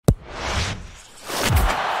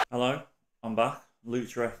Hello, I'm back,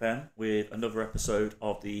 Lucha FM, with another episode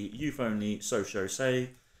of the Youth Only Sochaux Say.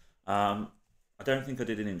 I don't think I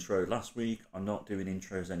did an intro last week. I'm not doing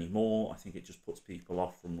intros anymore. I think it just puts people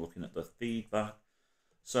off from looking at the feedback.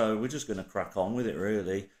 So we're just going to crack on with it,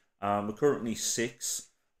 really. We're currently 6.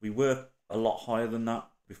 We were a lot higher than that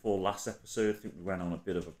before last episode. I think we went on a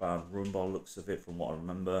bit of a bad run by the looks of it from what I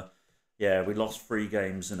remember. Yeah, we lost 3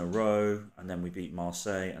 games in a row, and then we beat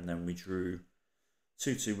Marseille, and then we drew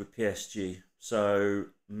 2-2 with PSG. So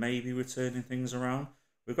maybe we're turning things around.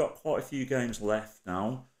 We've got quite a few games left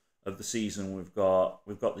now of the season. We've got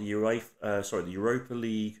the Europa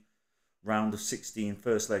League round of 16,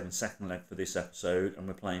 first leg and second leg for this episode, and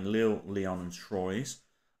we're playing Lille, Lyon, and Troyes.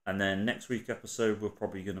 And then next week episode, we're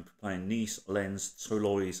probably going to be playing Nice, Lens,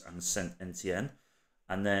 Toulouse, and Saint Etienne.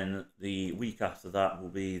 And then the week after that will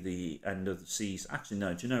be the end of the season. Actually,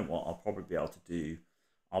 no. Do you know what?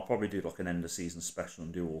 I'll probably do like an end of season special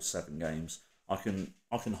and do all 7 games. I can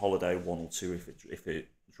holiday 1 or 2 if it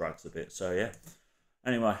drags a bit. So yeah.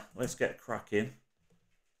 Anyway, let's get cracking.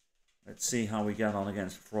 Let's see how we get on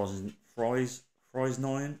against Friesnan.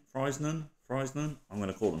 I'm going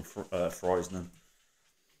to call them Friesnan.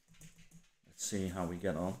 Let's see how we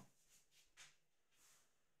get on.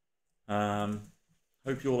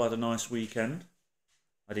 Hope you all had a nice weekend.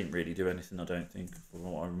 I didn't really do anything, I don't think, from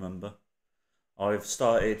what I remember. I've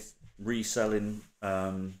started reselling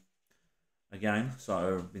again,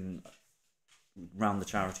 so I've been round the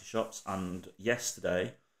charity shops, and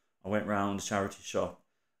yesterday I went round a charity shop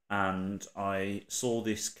and I saw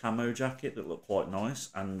this camo jacket that looked quite nice,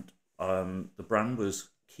 and the brand was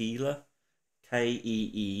Keela,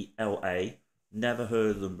 Keela. Never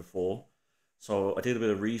heard of them before, so I did a bit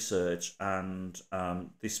of research, and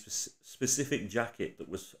this specific jacket that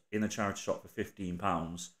was in a charity shop for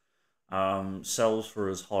 £15 sells for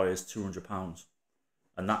as high as £200,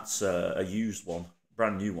 and that's a used one.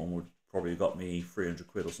 Brand new one would probably have got me 300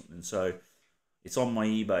 quid or something. So it's on my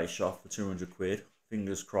eBay shop for 200 quid.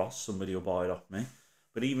 Fingers crossed somebody will buy it off me.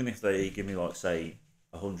 But even if they give me, like, say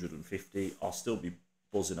 150, I'll still be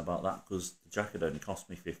buzzing about that, because the jacket only cost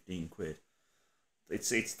me 15 quid.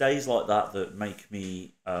 It's days like that that make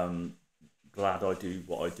me glad I do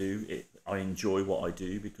what I do. I enjoy what I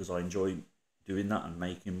do because I enjoy doing that and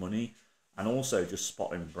making money, and also just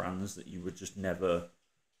spotting brands that you would just never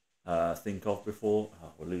think of before.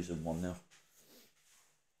 Oh, we're losing 1-0.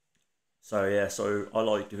 So yeah, so I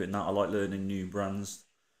like doing that. I like learning new brands.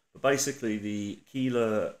 But basically, the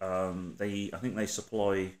Keela, I think they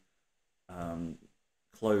supply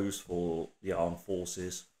clothes for the armed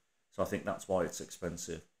forces. So I think that's why it's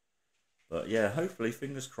expensive. But yeah, hopefully,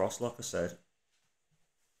 fingers crossed, like I said,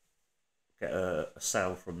 get a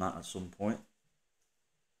sale from that at some point.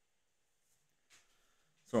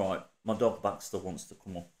 It's alright, my dog Baxter wants to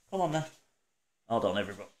come on. Come on then. Hold on,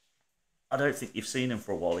 everybody. I don't think you've seen him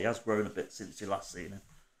for a while. He has grown a bit since you last seen him.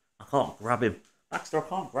 I can't grab him. Baxter, I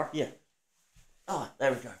can't grab you. Ah,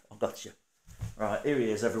 there we go. I got you. Right, here he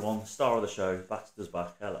is, everyone. Star of the show. Baxter's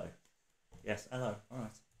back. Hello. Yes, hello.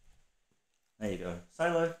 Alright. There you go. Say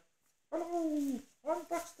hello. Hello. I'm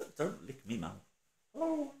Baxter. Don't lick me, man.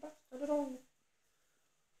 Hello, I'm Baxter. Hello.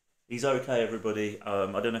 He's okay, everybody. I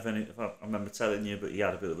don't know if I remember telling you, but he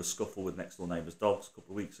had a bit of a scuffle with next door neighbour's dogs a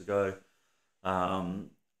couple of weeks ago. And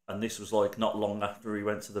this was like not long after he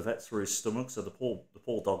went to the vets for his stomach. So the poor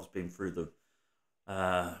dog's been through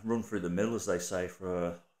run through the mill, as they say,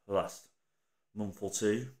 for the last month or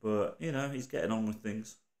 2. But you know, he's getting on with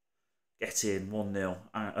things. Get in 1-0.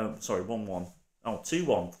 1-1. Oh,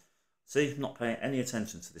 2-1. See, not paying any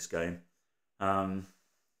attention to this game. Hopefully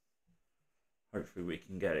we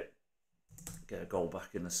can get a goal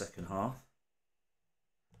back in the second half.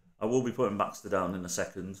 I will be putting Baxter down in a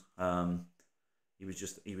second. He was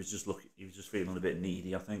just feeling a bit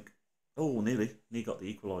needy, I think. Oh, nearly got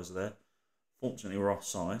the equaliser there. Fortunately, we're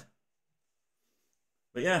offside.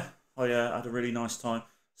 But yeah, I had a really nice time.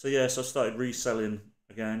 So yeah, so I started reselling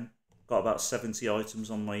again. Got about 70 items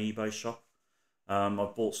on my eBay shop. I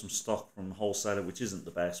bought some stock from a wholesaler, which isn't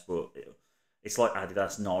the best, but it's like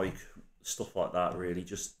Adidas, Nike, stuff like that. Really,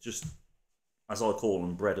 just as I call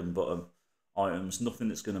them, bread and butter items. Nothing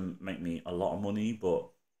that's going to make me a lot of money, but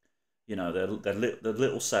you know, the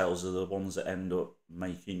little sales are the ones that end up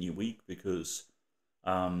making your week, because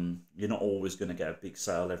you're not always going to get a big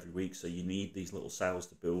sale every week, so you need these little sales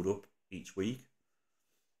to build up each week.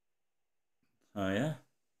 Oh yeah,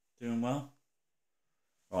 doing well.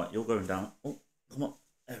 Right, you're going down. Oh, come on.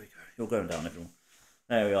 There we go. You're going down, everyone.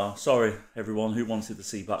 There we are. Sorry, everyone who wanted to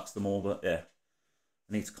see Baxter more, but yeah,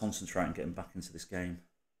 I need to concentrate on getting back into this game.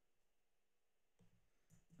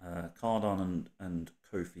 Cardon and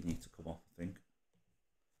Kofi need to come off, I think.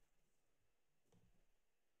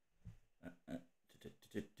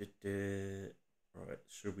 Right,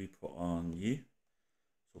 should we put on you? So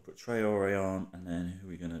we'll put Traore on, and then who are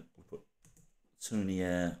we gonna? We'll put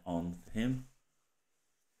Tournier on for him.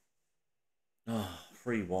 Oh,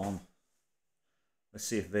 3-1. Let's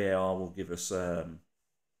see if VAR will give us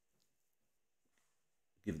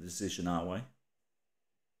give the decision our way.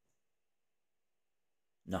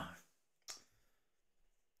 No.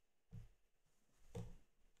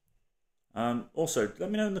 Also, let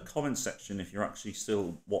me know in the comment section if you're actually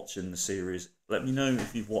still watching the series. Let me know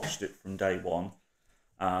if you've watched it from day one.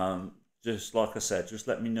 Just like I said, just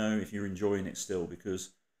let me know if you're enjoying it still,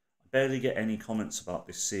 because I barely get any comments about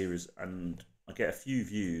this series, and I get a few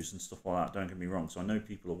views and stuff like that, don't get me wrong. So I know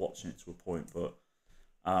people are watching it to a point, but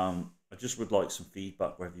I just would like some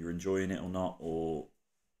feedback, whether you're enjoying it or not, or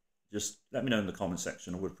just let me know in the comment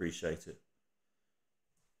section. I would appreciate it.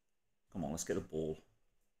 Come on, let's get the ball.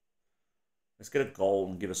 Let's get a goal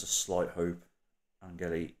and give us a slight hope.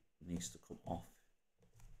 Angeli needs to come off.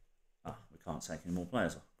 Ah, we can't take any more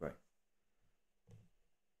players off. Great.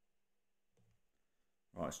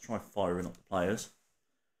 Right, let's try firing up the players.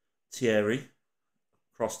 Thierry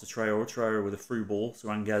across to Traore. Traore with a through ball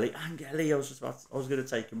to Angeli. Angeli, I was going to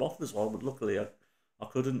take him off as well, but luckily I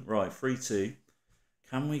couldn't. Right, 3-2.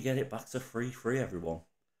 Can we get it back to 3-3, everyone?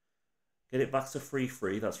 Get it back to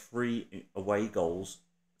 3-3. That's 3 away goals,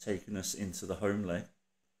 taking us into the home leg.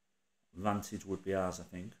 Advantage would be ours, I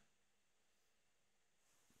think.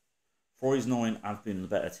 Froy's-9 have been the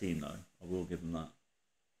better team, though. I will give them that.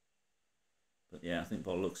 But yeah, I think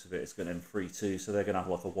by the looks of it, it's going to end 3-2. So they're going to have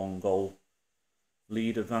like a 1-goal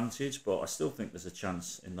lead advantage. But I still think there's a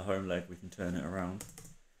chance in the home leg we can turn it around.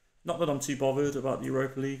 Not that I'm too bothered about the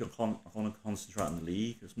Europa League. I want to concentrate on the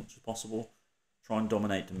league as much as possible. Try and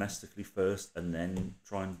dominate domestically first, and then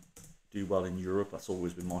try and do well in Europe. That's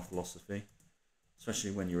always been my philosophy,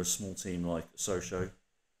 especially when you're a small team like Sochaux.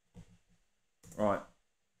 Right,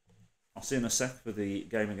 I'll see you in a sec for the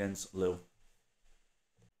game against Lille.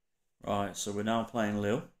 Right, so we're now playing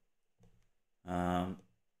Lille.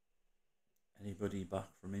 Anybody back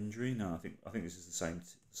from injury? No, I think this is the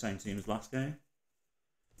same team as last game.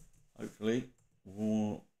 Hopefully,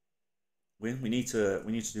 we'll win. We need to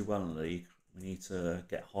do well in the league. We need to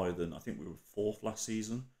get higher than, I think we were 4th last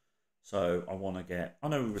season. So I want to get, I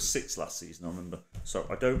know we were 6th last season, I remember. So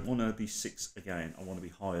I don't want to be 6th again. I want to be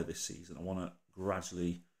higher this season. I want to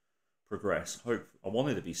gradually progress. I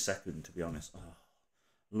wanted to be 2nd, to be honest. Oh,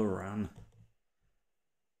 Loran.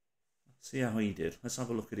 Let's see how he did. Let's have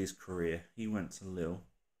a look at his career. He went to Lille.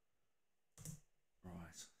 Right,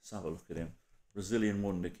 let's have a look at him. Brazilian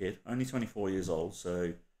wonder kid. Only 24 years old,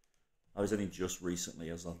 so I was only just recently,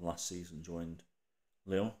 as of last season, joined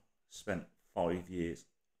Lille. Spent 5 years.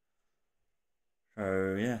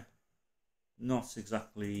 So, yeah. Not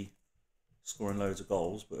exactly scoring loads of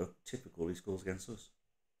goals, but typical he scores against us.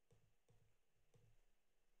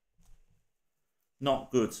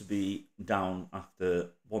 Not good to be down after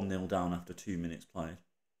 1-0 down after 2 minutes played.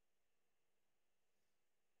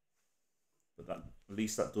 But that, at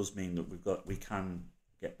least that does mean that we can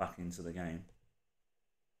get back into the game.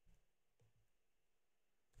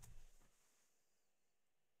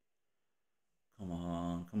 Come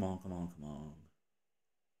on, come on, come on, come on.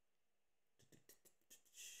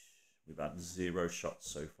 We've had 0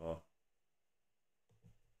 shots so far.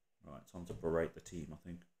 Right, time to berate the team, I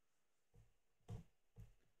think.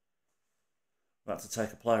 We've had to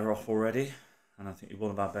take a player off already, and I think he's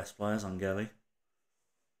one of our best players, Angeli.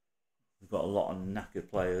 We've got a lot of knackered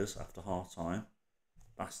players after half time.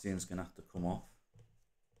 Bastian's going to have to come off.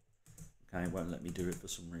 Okay, it won't let me do it for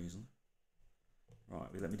some reason. Right,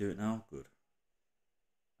 will you let me do it now? Good.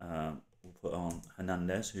 We'll put on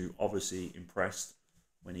Hernandez, who obviously impressed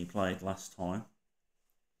when he played last time,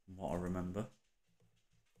 from what I remember.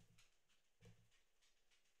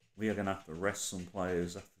 We are going to have to rest some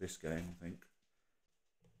players after this game, I think.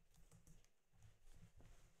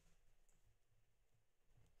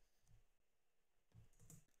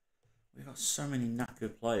 We've got so many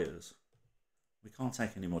knackered players. We can't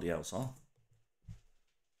take anybody else off.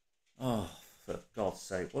 Oh, for God's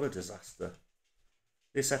sake, what a disaster.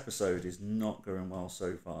 This episode is not going well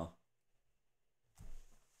so far.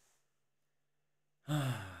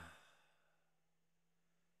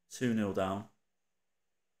 2-0 down.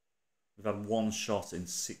 We've had 1 shot in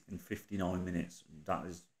 59 minutes. That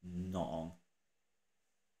is not on.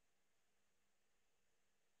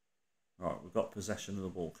 Right, we've got possession of the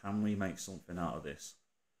ball. Can we make something out of this?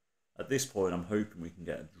 At this point, I'm hoping we can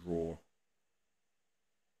get a draw.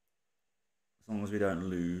 As long as we don't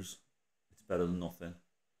lose. better than nothing.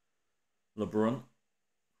 LeBrun.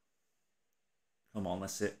 Come on,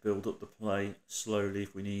 that's it. Build up the play slowly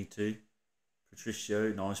if we need to.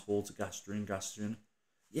 Patricio, nice ball to Gastrin. Gastrin.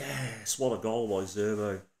 Yes, what a goal by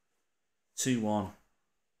Zerbo. 2-1.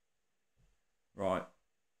 Right.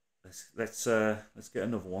 Let's get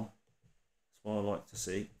another one. That's what I like to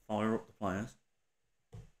see. Fire up the players.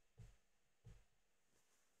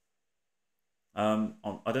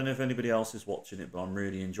 I don't know if anybody else is watching it, but I'm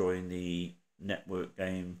really enjoying the network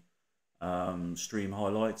game stream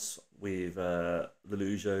highlights with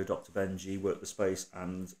Lelujo, Dr. Benji, Work the Space,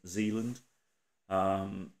 and Zealand.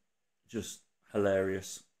 Just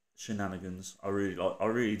hilarious shenanigans. I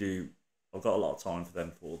really do. I've got a lot of time for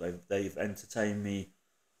them. They've entertained me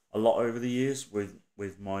a lot over the years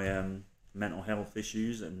with my mental health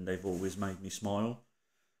issues, and they've always made me smile.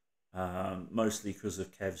 Mostly because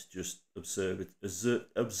of Kev's just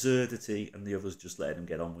absurdity, and the others just letting him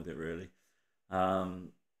get on with it. Really,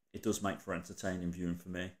 it does make for entertaining viewing for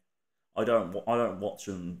me. I don't watch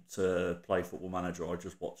them to play Football Manager. I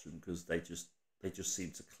just watch them because they just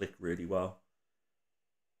seem to click really well.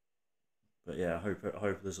 But yeah, I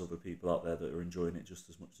hope there's other people out there that are enjoying it just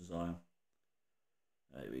as much as I am.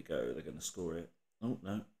 There we go. They're going to score it. Oh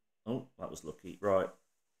no! Oh, that was lucky. Right,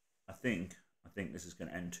 I think this is going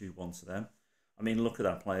to end 2-1 to them. I mean, look at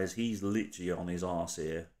that, players. He's literally on his arse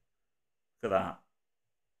here. Look at that.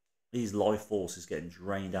 His life force is getting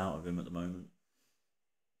drained out of him at the moment.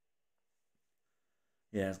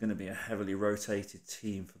 Yeah, it's going to be a heavily rotated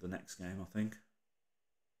team for the next game, I think.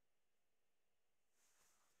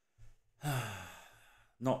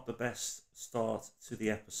 Not the best start to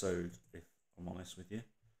the episode, if I'm honest with you.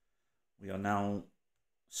 We are now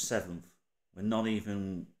 7th. We're not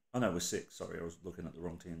even... Oh no, we're 6th. Sorry, I was looking at the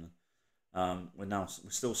wrong team then. We're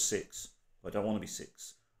still 6th, but I don't want to be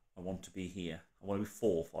 6th. I want to be here. I want to be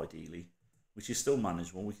 4th, ideally, which is still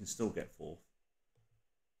manageable. We can still get 4th.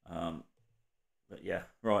 But yeah,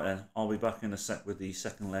 right then. I'll be back in a sec with the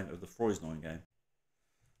second leg of the Frosinone game.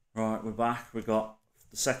 Right, we're back. We've got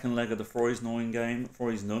the second leg of the Frosinone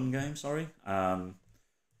game, sorry. So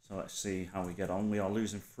let's see how we get on. We are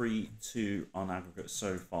losing 3-2 on aggregate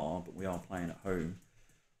so far, but we are playing at home.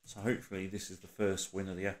 So hopefully this is the first win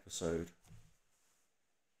of the episode.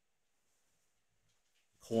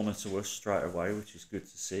 Corner to us straight away, which is good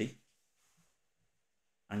to see.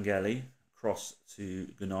 Angeli, cross to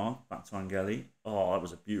Gunnar, back to Angeli. Oh, that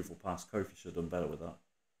was a beautiful pass. Kofi should have done better with that.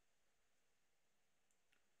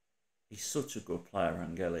 He's such a good player,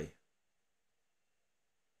 Angeli.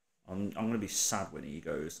 I'm going to be sad when he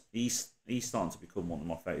goes. He's starting to become one of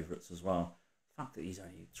my favourites as well. The fact that he's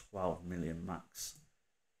only 12 million max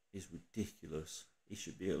is ridiculous. He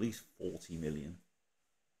should be at least 40 million.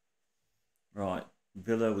 Right,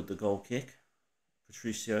 Villa with the goal kick.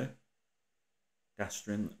 Patricio.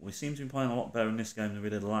 Gastrin. We seem to be playing a lot better in this game than we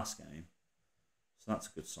did the last game. So that's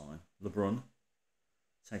a good sign. LeBrun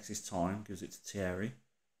takes his time, gives it to Thierry.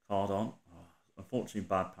 Cardon. Oh, unfortunately,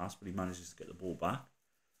 bad pass, but he manages to get the ball back.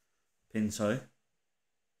 Pinto.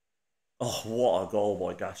 Oh, what a goal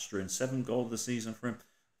by Gastrin. 7th goal of the season for him.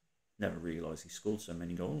 Never realised he scored so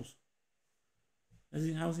many goals.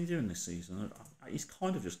 How's he doing this season? He's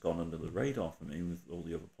kind of just gone under the radar for me with all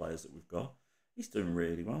the other players that we've got. He's doing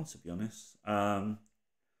really well, to be honest.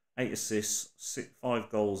 8 assists, 5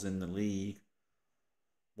 goals in the league.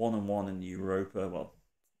 1-1 in the Europa. Well,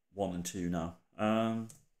 1-2 now.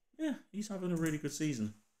 Yeah, he's having a really good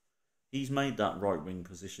season. He's made that right wing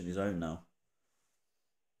position his own now.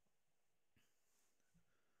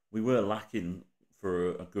 We were lacking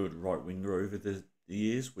for a good right winger over the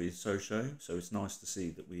years with Sochaux, so it's nice to see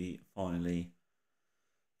that we finally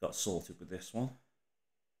got sorted with this one.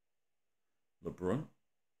 LeBrun,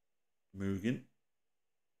 Mugen,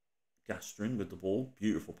 Gastrin with the ball,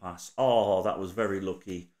 beautiful pass. Oh, that was very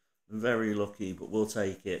lucky, but we'll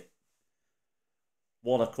take it.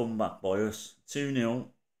 What a comeback by us. 2-0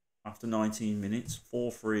 after 19 minutes,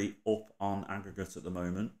 4-3 up on aggregate at the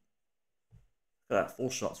moment. Look at that,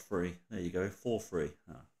 4 shots free. There you go, 4-3.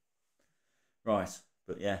 Ah. Right,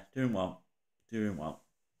 but yeah, doing well.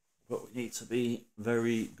 But we need to be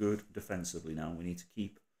very good defensively now. We need to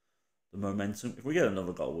keep the momentum. If we get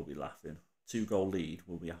another goal, we'll be laughing. 2-goal lead,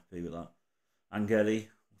 we'll be happy with that. Angeli,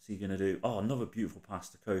 what's he going to do? Oh, another beautiful pass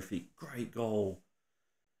to Kofi. Great goal.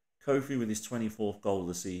 Kofi with his 24th goal of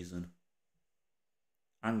the season.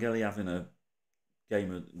 Angeli having a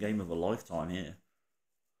game of a lifetime here.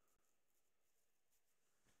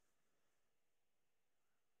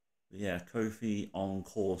 But yeah, Kofi on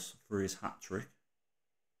course for his hat-trick.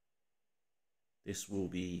 This will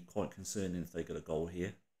be quite concerning if they get a goal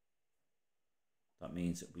here. That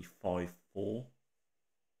means it'll be 5-4.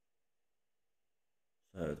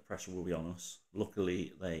 So the pressure will be on us.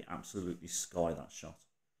 Luckily, they absolutely sky that shot.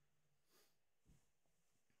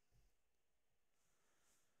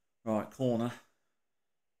 Right, corner.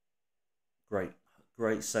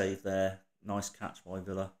 Great save there. Nice catch by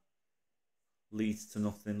Villa. Leads to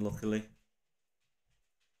nothing, luckily.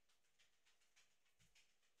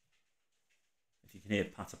 If you can hear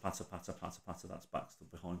patter, patter, patter, patter, patter, that's Baxter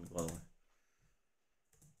behind me, by the way.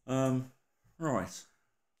 Right.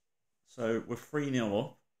 So we're 3-0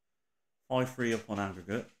 up. 5-3 up on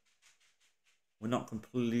aggregate. We're not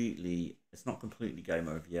completely... It's not completely game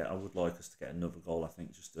over yet. I would like us to get another goal, I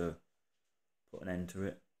think, just to put an end to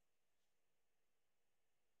it.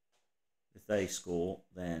 If they score,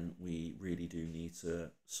 then we really do need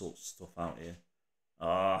to sort stuff out here.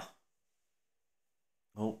 Oh,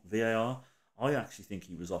 VAR. I actually think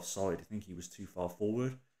he was offside. I think he was too far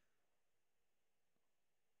forward.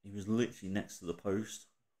 He was literally next to the post.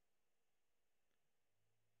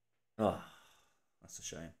 That's a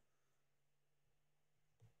shame.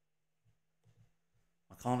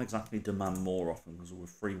 I can't exactly demand more of him because we're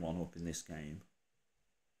 3-1 up in this game.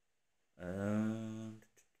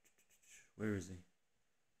 Where is he?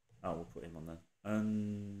 Oh, we'll put him on then.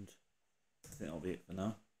 And I think that'll be it for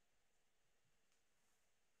now.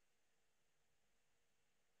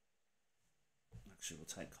 Actually, we'll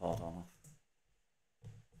take Cardon off.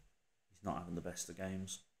 He's not having the best of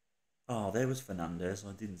games. Oh, there was Fernandez.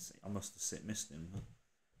 I didn't see. I must have missed him.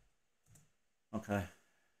 Okay.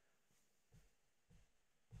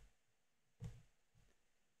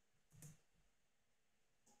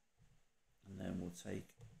 And then we'll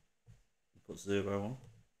put Zerbo on.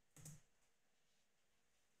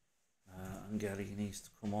 Angeli needs to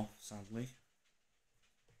come off, sadly.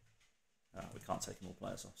 We can't take more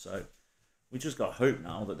players off. So we just got hope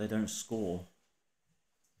now that they don't score.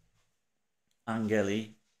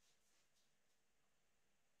 Angeli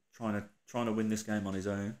trying to win this game on his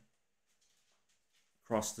own.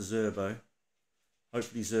 Cross to Zerbo.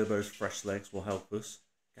 Hopefully Zerbo's fresh legs will help us.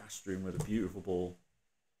 Gastrin with a beautiful ball.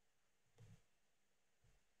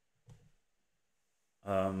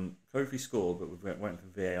 Kofi scored, but we're waiting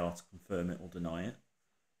for VAR to confirm it or deny it.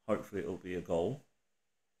 Hopefully it'll be a goal.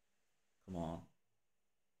 Come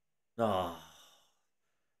on.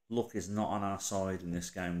 Luck is not on our side in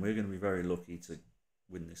this game. We're going to be very lucky to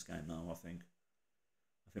win this game now, I think.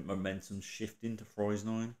 I think momentum's shifting to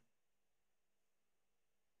Froy's-9.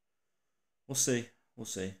 We'll see. We'll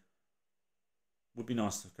see. Would be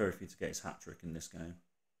nice for Kofi to get his hat-trick in this game.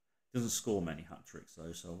 He doesn't score many hat-tricks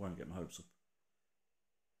though, so I won't get my hopes up.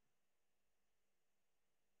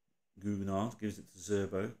 Gugnard gives it to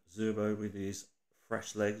Zerbo. Zerbo with his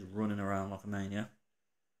fresh legs running around like a maniac.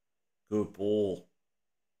 Good ball.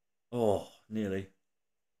 Oh, nearly.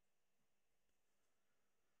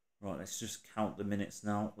 Right, let's just count the minutes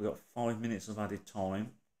now. We've got 5 minutes of added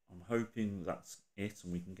time. I'm hoping that's it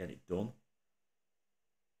and we can get it done.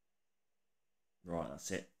 Right,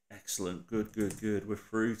 that's it. Excellent. Good, good, good. We're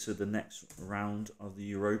through to the next round of the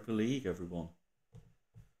Europa League, everyone.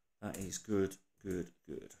 That is good, good,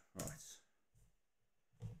 good. Right.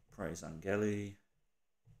 Praise Angeli.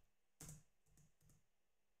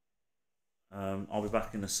 I'll be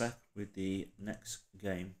back in a sec with the next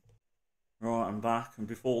game. Right, I'm back, and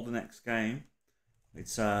before the next game,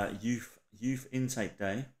 it's youth intake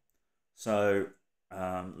day. So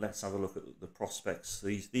let's have a look at the prospects.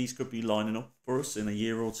 These could be lining up for us in a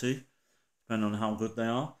year or two, depending on how good they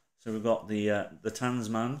are. So we've got the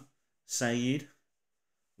Tansman Saeed,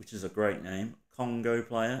 which is a great name. Congo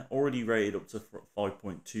player, already rated up to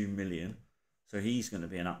 5.2 million. So he's going to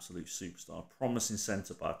be an absolute superstar. Promising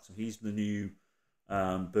centre-back. So he's the new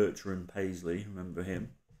Bertrand Paisley. Remember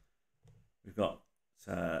him. We've got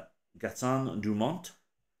Gaetan Dumont.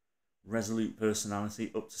 Resolute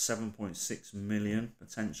personality. Up to 7.6 million,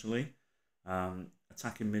 potentially.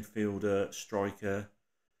 Attacking midfielder, striker.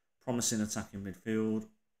 Promising attacking midfield.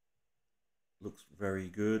 Looks very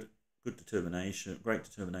good. Good determination. Great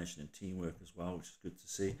determination and teamwork as well, which is good to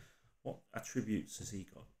see. What attributes has he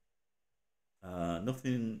got?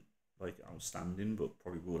 Nothing like outstanding, but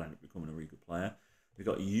probably will end up becoming a really good player. We've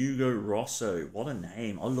got Hugo Rosso. What a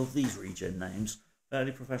name. I love these regen names.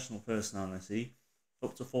 Fairly professional personality.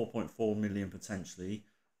 Up to 4.4 million potentially.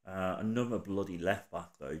 Another bloody left back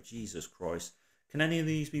though. Jesus Christ. Can any of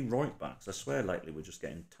these be right backs? I swear lately we're just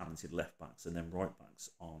getting talented left backs and then right backs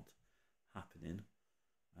aren't happening.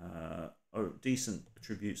 Decent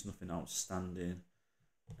attributes, nothing outstanding.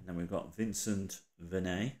 And then we've got Vincent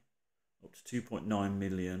Venet. Up to 2.9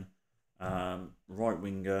 million. Right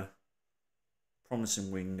winger.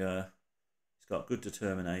 Promising winger. He's got good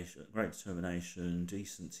determination, great determination,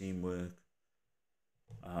 decent teamwork.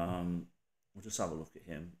 We'll just have a look at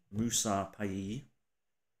him. Moussa Payi.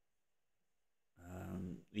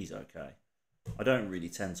 He's okay. I don't really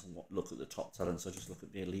tend to look at the top talents. I just look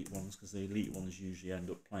at the elite ones because the elite ones usually end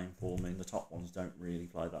up playing for me, and the top ones don't really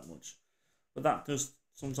play that much. But that does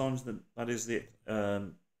sometimes that is the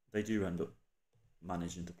they do end up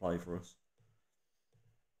managing to play for us.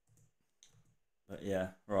 But yeah,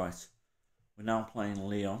 right. We're now playing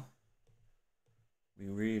Lyon. We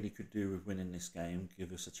really could do with winning this game,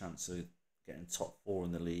 give us a chance of getting top 4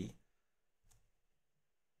 in the league.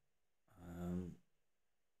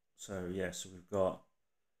 So yeah, so we've got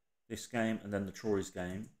this game and then the Troyes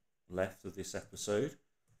game left of this episode.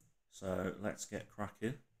 So let's get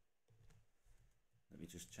cracking. Let me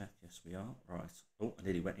just check. Yes, we are. Right. Oh, I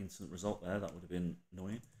nearly went instant result there. That would have been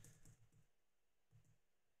annoying.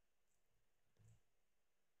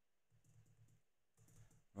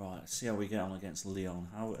 Right, let's see how we get on against Lyon.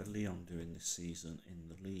 How are Lyon doing this season in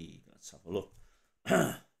the league? Let's have a look.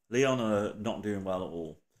 Lyon are not doing well at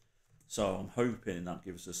all. So I'm hoping that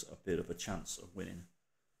gives us a bit of a chance of winning.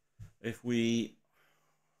 If we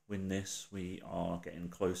win this, we are getting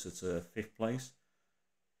closer to 5th place.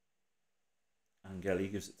 Angeli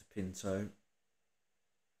gives it to Pinto.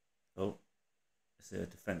 Oh, is there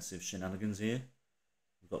defensive shenanigans here?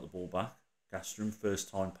 We've got the ball back. Gastron, first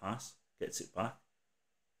time pass, gets it back.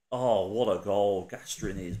 Oh, what a goal.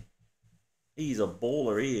 Gastron is. He's a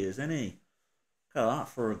baller, he is, isn't he? Look at that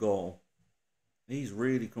for a goal. He's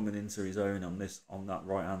really coming into his own on that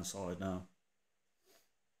right hand side now.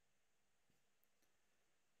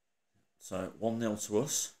 So 1-0 to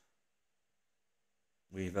us.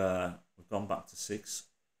 We've gone back to 6.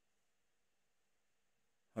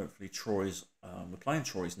 Hopefully Troyes. We're playing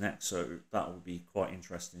Troyes next, so that will be quite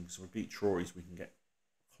interesting. So we beat Troyes, we can get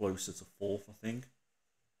closer to 4th, I think.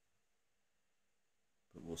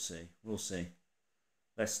 But we'll see. We'll see.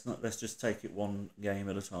 Let's just take it one game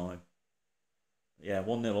at a time. But yeah,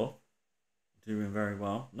 1-0 up. Doing very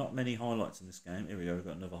well. Not many highlights in this game. Here we go. We've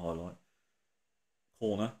got another highlight.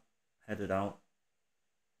 Corner. Headed out.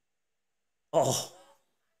 Oh!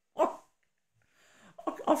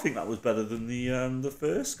 I think that was better than the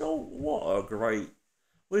first goal. What a great...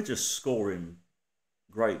 We're just scoring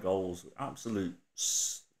great goals. Absolute,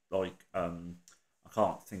 like... I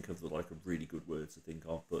can't think of a really good word to think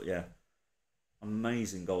of, but yeah,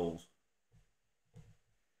 amazing goals.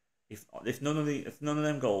 If none of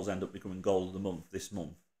them goals end up becoming goal of the month this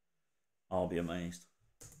month, I'll be amazed.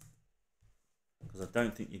 Because I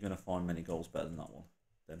don't think you're going to find many goals better than that one.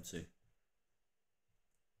 Them two.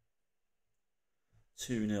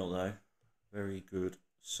 2-0 though, very good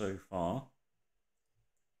so far.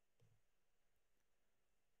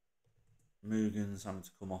 Mugen's having to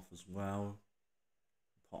come off as well.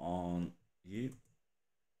 Put on you.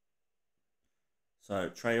 So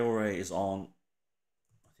Traore is on.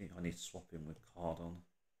 I think I need to swap him with Cardon.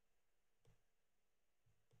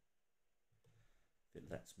 If it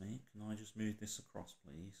lets me. Can I just move this across,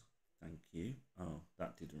 please? Thank you. Oh,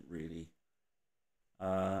 that didn't really.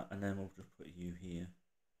 And then we'll just put you here.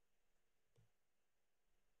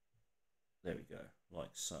 There we go,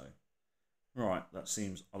 like so. Right, that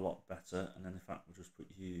seems a lot better. And then in fact, we'll just put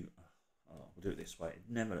you. We'll do it this way. It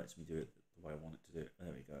never lets me do it the way I want it to do it.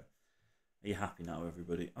 There we go. Are you happy now,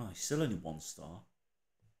 everybody? Oh, he's still only 1 star.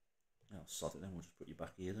 Oh, sod it then. We'll just put you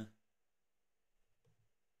back here then.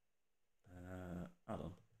 Hold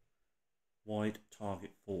on. Wide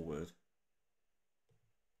target forward.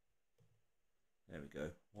 There we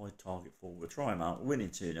go. Wide target forward. Try him out. We're winning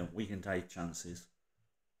 2-0. We can take chances.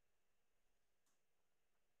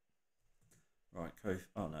 Right, Kofi.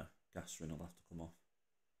 Oh no. Gastron will have to come off.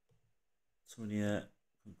 Tunia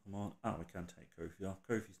can come on. Oh, we can take Kofi off.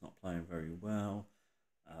 Kofi's not playing very well.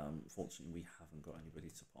 Unfortunately, we haven't got anybody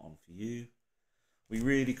to put on for you. We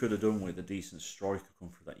really could have done with a decent striker come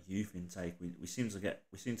through that youth intake. We seem to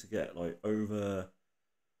get like over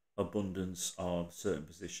abundance of certain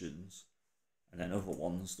positions, and then other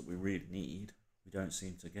ones that we really need, we don't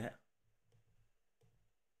seem to get.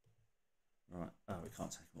 Right. Oh, we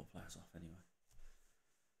can't take more players off anyway.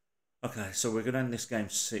 Okay, so we're going to end this game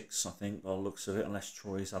 6, I think, by the looks of it, unless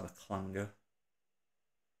Troyes have a clanger.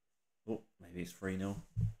 Oh, maybe it's 3-0.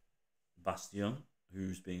 Bastion,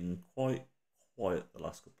 who's been quite quiet the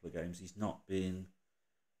last couple of games. He's not been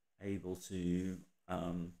able to...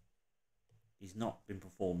 he's not been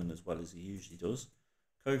performing as well as he usually does.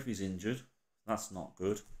 Kofi's injured. That's not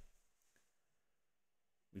good.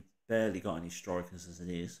 We've barely got any strikers as it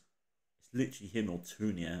is. Literally him or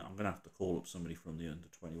Tunia. I'm going to have to call up somebody from the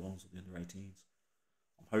under-21s or the under-18s.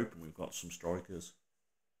 I'm hoping we've got some strikers.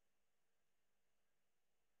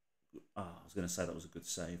 I was going to say that was a good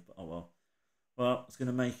save, but oh well. Well, it's going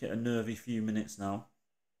to make it a nervy few minutes now.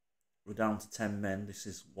 We're down to 10 men. This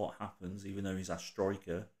is what happens, even though he's our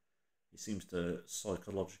striker. He seems to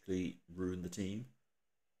psychologically ruin the team.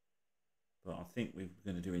 But I think we're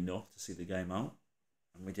going to do enough to see the game out.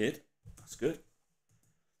 And we did. That's good.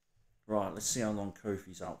 Right, let's see how long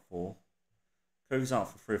Kofi's out for. Kofi's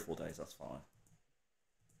out for 3 or 4 days, that's fine.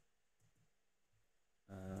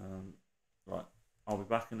 Right, I'll be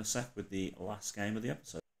back in a sec with the last game of the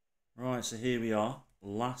episode. Right, so here we are.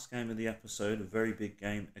 Last game of the episode, a very big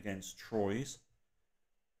game against Troyes.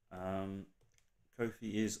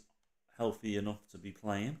 Kofi is healthy enough to be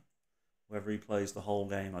playing. Whether he plays the whole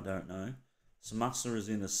game, I don't know. Samasa is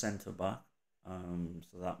in as centre-back,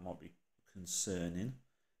 so that might be concerning.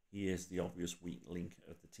 He is the obvious weak link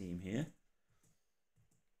of the team here.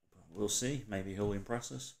 But we'll see. Maybe he'll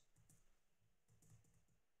impress us.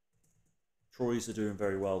 Troyes are doing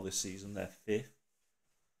very well this season. They're 5th.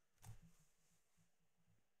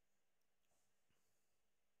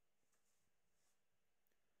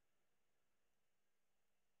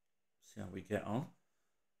 See how we get on.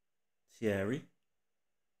 Thierry.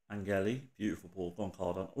 Angeli. Beautiful ball. Gone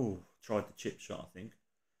card on. Oh, tried the chip shot, I think.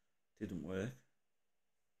 Didn't work.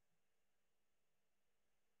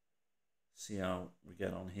 See how we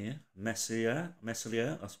get on here. Messier.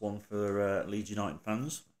 That's one for Leeds United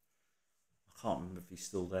fans. I can't remember if he's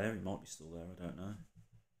still there. He might be still there. I don't know.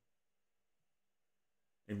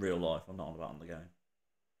 In real life, I'm not on about on the game.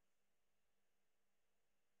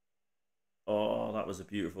 Oh, that was a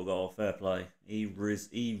beautiful goal. Fair play. He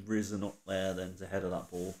risen up there then to head of that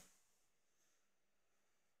ball.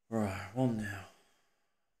 Right, 1-0.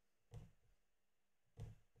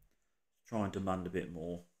 Try and demand a bit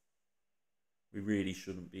more. We really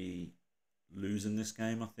shouldn't be losing this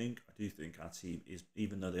game, I think. I do think our team is,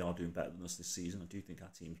 even though they are doing better than us this season, I do think our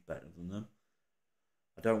team's better than them.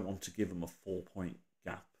 I don't want to give them a 4-point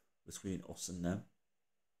gap between us and them.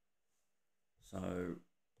 So,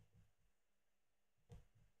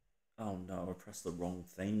 oh no, I pressed the wrong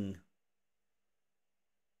thing.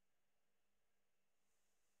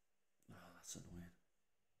 Oh, that's annoying.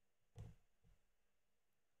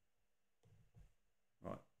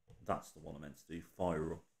 Right, that's the one I meant to do.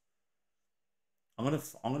 Fire up. I'm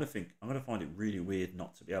gonna find it really weird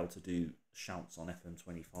not to be able to do shouts on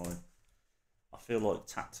FM24. I feel like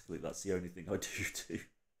tactically that's the only thing I do.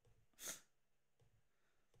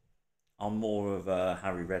 I'm more of a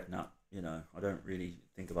Harry Redknapp, you know. I don't really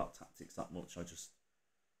think about tactics that much. I just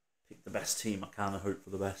pick the best team I can and hope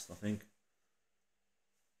for the best, I think.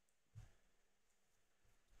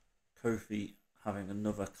 Kofi having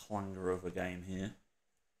another clanger of a game here.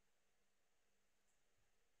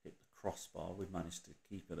 Hit the crossbar. We've managed to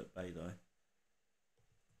keep it at bay though.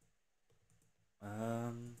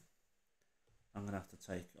 I'm going to have to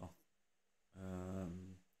take it off.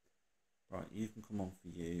 Right, you can come on for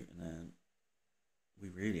you, and then we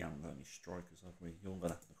really haven't got any strikers, have we? You're going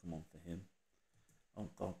to have to come on for him. Oh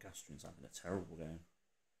God, Gastron's having a terrible game.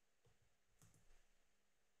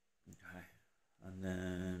 Okay, and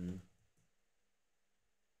then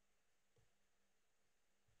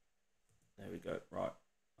there we go. Right,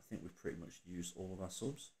 I think we've pretty much used all of our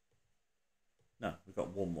subs. No, we've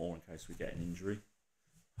got one more in case we get an injury.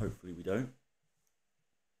 Hopefully we don't.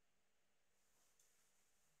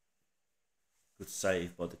 Good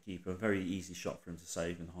save by the keeper. Very easy shot for him to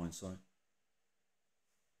save in hindsight.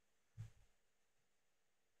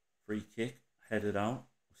 Free kick, headed out.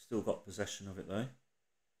 We've still got possession of it though.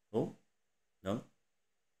 Oh, no.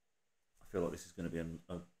 I feel like this is going to be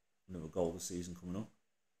another goal this season coming up.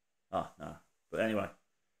 Ah, no. But anyway,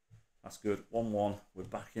 that's good. 1-1. We're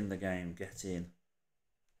back in the game. Get in.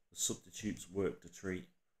 The substitutes worked a treat.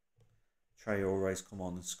 Traore's come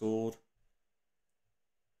on and scored.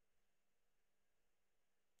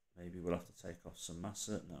 Maybe we'll have to take off some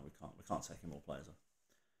Massa. No, we can't. We can't take any more players off.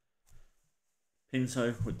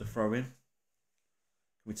 Pinto with the throw-in. Can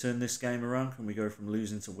we turn this game around? Can we go from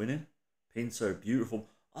losing to winning? Pinto, beautiful.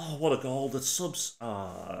 Oh, what a goal. The subs.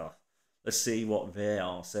 Let's see what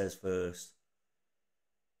VAR says first.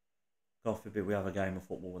 God forbid we have a game of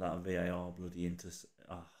football without a VAR. Bloody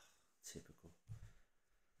typical.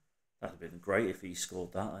 That would have been great if he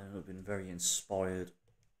scored that. That would have been very inspired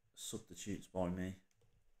substitutes by me.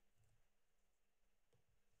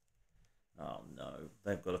 Oh no,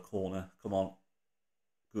 they've got a corner. Come on.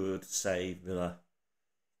 Good save, Villa.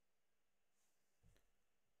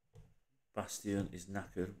 Bastion is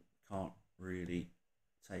knackered. Can't really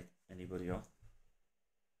take anybody off.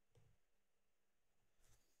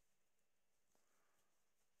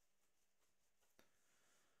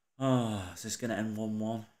 Ah, is this going to end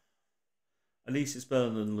 1-1? At least it's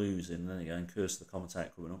better than losing. Then again, curse the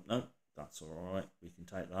commentator coming up. No, that's all right. We can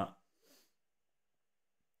take that.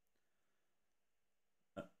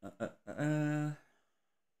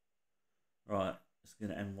 Right, it's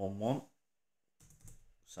going to end 1-1.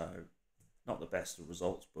 So, not the best of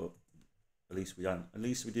results, but at least we don't. At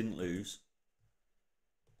least we didn't lose.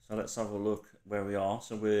 So let's have a look where we are.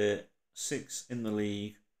 So we're 6th in the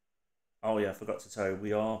league. Oh yeah, I forgot to tell you,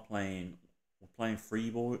 we're playing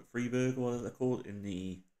Freiburg, what they're called, in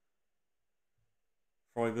the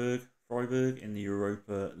Freiburg in the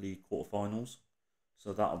Europa League quarterfinals.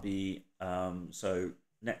 So that'll be so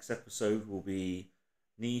next episode will be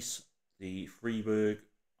Nice, the Freiburg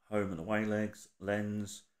home and away legs,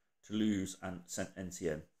 Lens, Toulouse, and Saint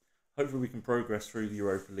Etienne. Hopefully we can progress through the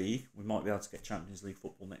Europa League. We might be able to get Champions League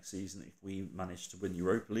football next season if we manage to win the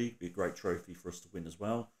Europa League. It'd be a great trophy for us to win as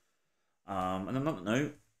well. And on that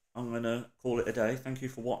note, I'm going to call it a day. Thank you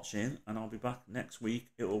for watching, and I'll be back next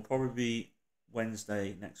week. It will probably be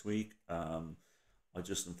Wednesday next week. I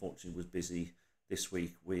just unfortunately was busy this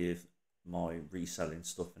week with my reselling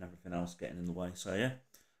stuff and everything else getting in the way. So yeah,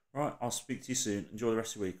 right, I'll speak to you soon. Enjoy the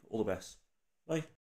rest of your week. All the best. Bye.